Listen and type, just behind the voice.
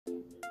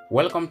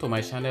Welcome to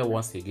my channel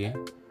once again.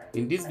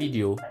 In this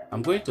video,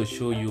 I'm going to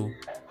show you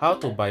how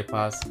to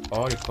bypass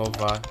or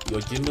recover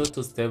your Gmail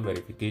two-step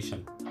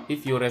verification.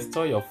 If you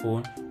restore your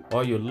phone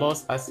or you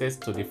lost access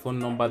to the phone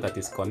number that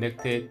is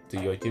connected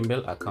to your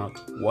Gmail account,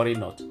 worry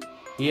not.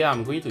 Here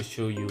I'm going to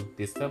show you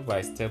the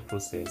step-by-step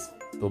process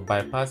to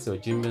bypass your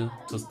Gmail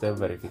two-step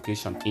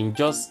verification in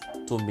just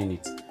 2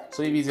 minutes.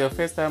 So if it's your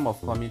first time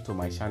of coming to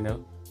my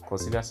channel,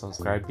 consider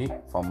subscribing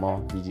for more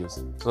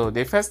videos. So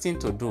the first thing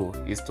to do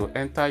is to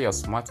enter your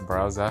smart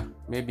browser,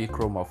 maybe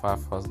Chrome or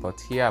Firefox, but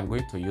here I'm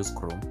going to use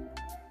Chrome.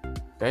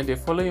 Then the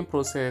following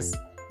process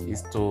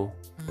is to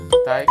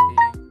type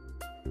in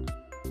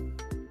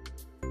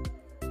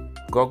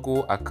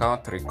Google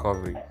account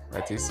recovery,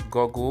 that is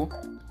Google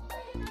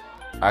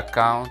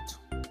account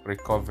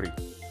recovery.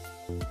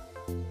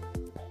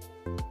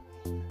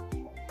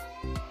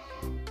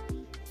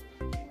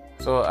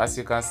 So as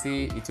you can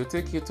see, it will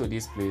take you to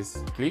this place.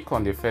 Click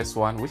on the first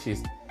one, which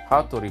is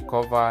how to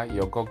recover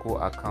your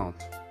Google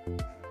account.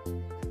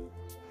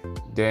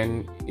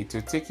 Then it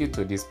will take you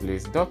to this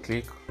place. Don't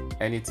click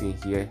anything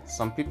here.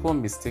 Some people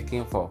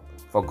mistaken for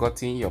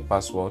forgetting your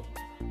password.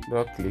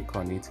 Don't click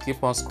on it.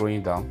 Keep on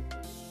scrolling down.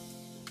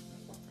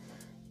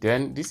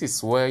 Then this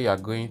is where you are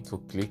going to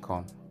click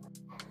on.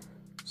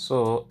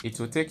 So it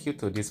will take you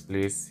to this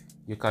place.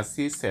 You can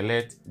see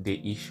select the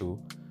issue.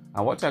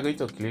 And what you're going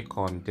to click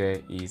on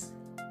there is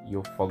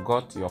you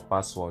forgot your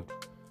password.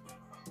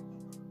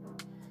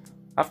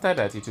 After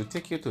that, it will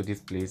take you to this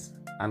place,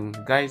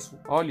 and guys,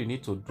 all you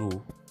need to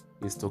do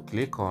is to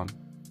click on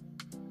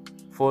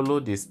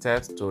follow the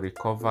steps to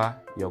recover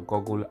your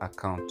Google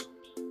account.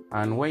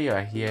 And when you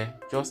are here,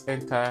 just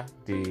enter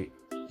the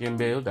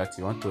Gmail that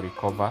you want to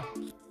recover,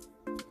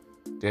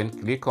 then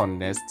click on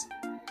next.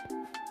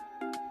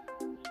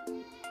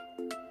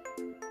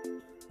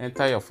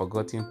 Enter your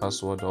forgotten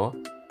password or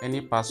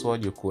any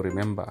password you could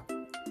remember.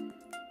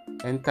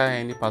 Enter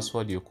any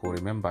password you could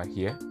remember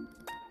here.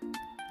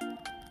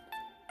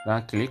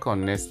 Then click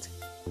on next.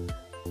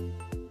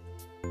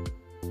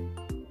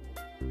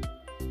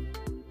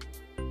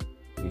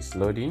 It's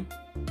loading.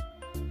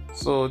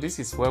 So this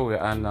is where we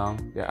are now.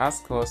 They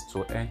ask us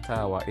to enter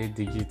our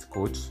 8-digit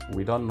code.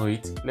 We don't know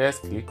it. Let's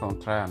click on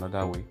try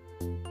another way.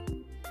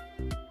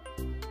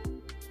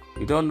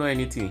 You don't know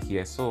anything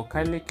here, so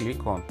kindly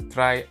click on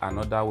try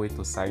another way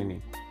to sign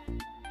in.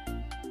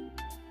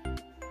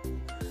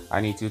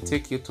 And it will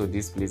take you to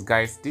this place.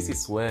 Guys, this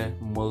is where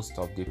most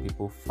of the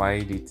people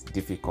find it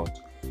difficult.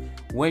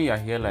 When you are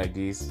here like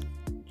this,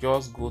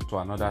 just go to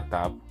another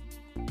tab,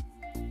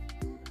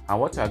 and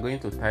what you are going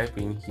to type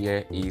in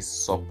here is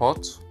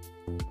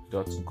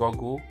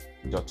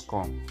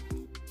support.google.com,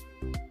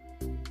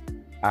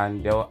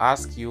 and they'll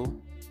ask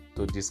you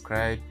to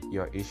describe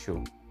your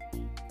issue.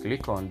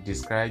 Click on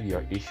describe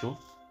your issue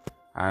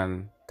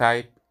and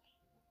type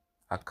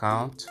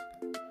account.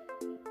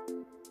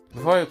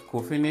 Before you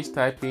could finish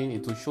typing,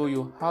 it will show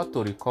you how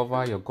to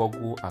recover your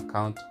Google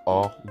account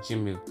or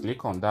Gmail.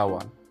 Click on that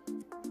one.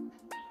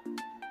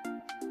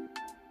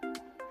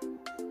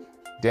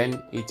 Then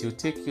it will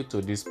take you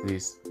to this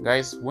place.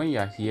 Guys, when you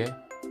are here,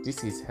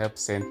 this is Help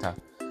Center.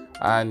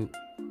 And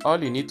all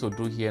you need to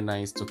do here now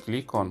is to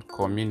click on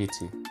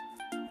Community.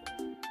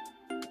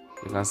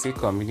 You can see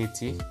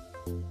Community.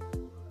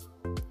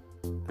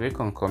 Click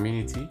on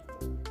Community.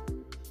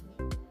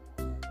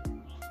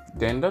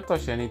 Then don't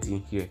touch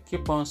anything here.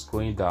 Keep on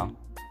scrolling down.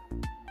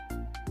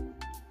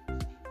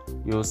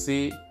 You'll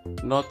see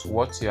not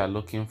what you are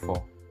looking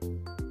for.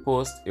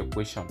 Post a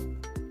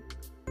question.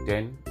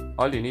 Then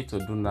all you need to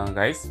do now,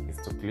 guys, is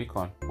to click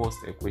on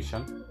post a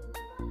question.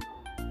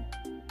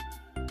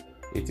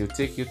 It will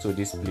take you to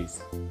this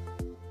place,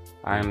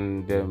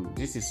 and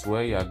this is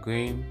where you are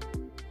going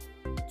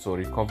to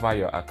recover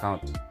your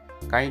account.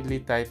 Kindly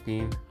type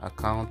in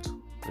account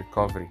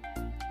recovery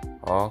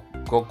or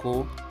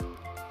Google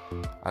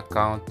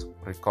account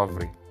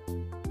recovery.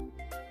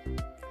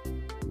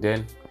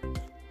 Then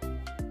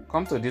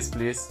come to this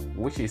place,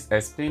 which is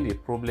explain the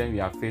problem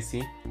you are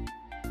facing.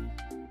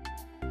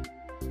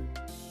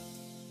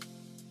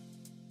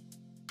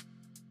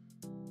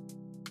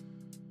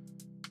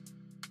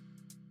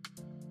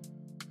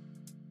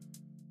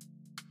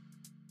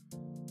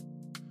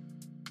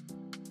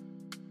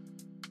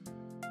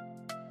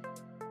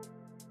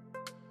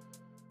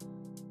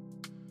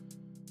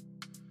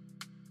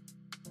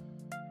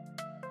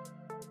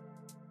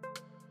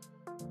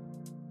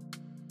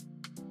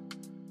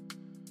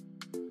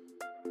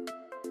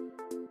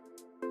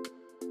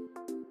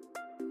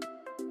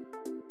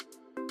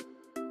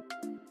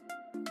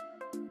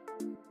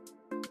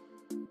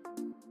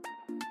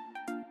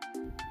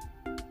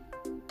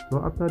 So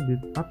after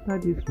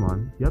this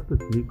one, you have to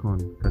click on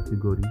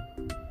category,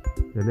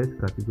 select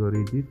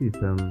category. This is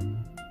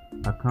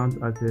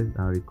account access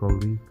and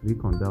recovery.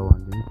 Click on that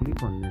one, then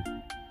click on next.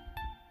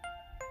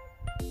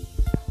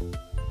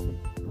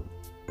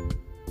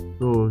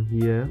 So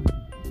here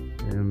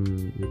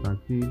you can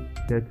see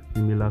check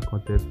similar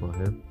content for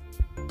help,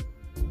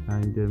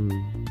 and you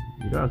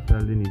don't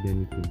actually need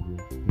anything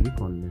here.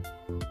 Click on next.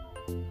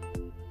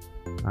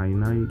 and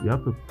now you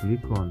have to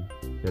click on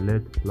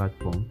select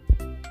platform.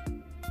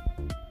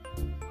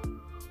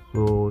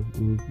 So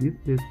in this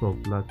case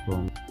of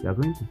platform, you are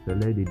going to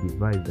select the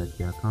device that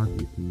your account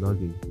is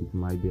logging. It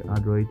might be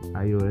Android,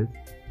 iOS,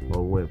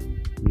 or web.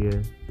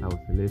 Here I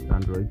will select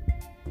Android,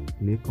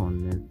 click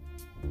on next,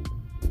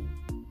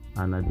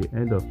 and at the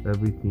end of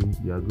everything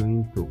you are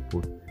going to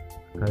post.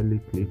 Kindly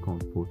click on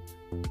post.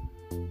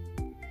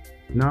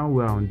 Now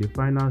we are on the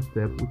final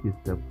step, which is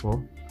step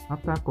 4.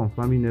 After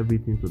confirming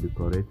everything to be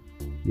correct,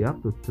 you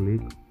have to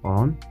click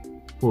on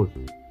post.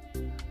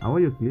 And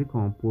when you click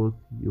on post,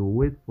 you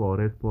wait for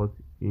response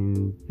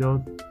in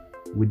just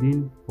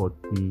within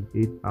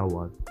 48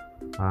 hours.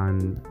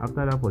 And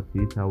after that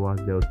 48 hours,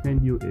 they'll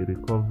send you a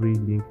recovery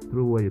link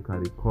through where you can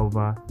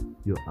recover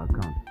your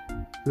account.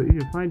 So if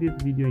you find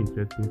this video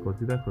interesting,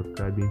 consider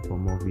subscribing for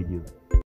more videos.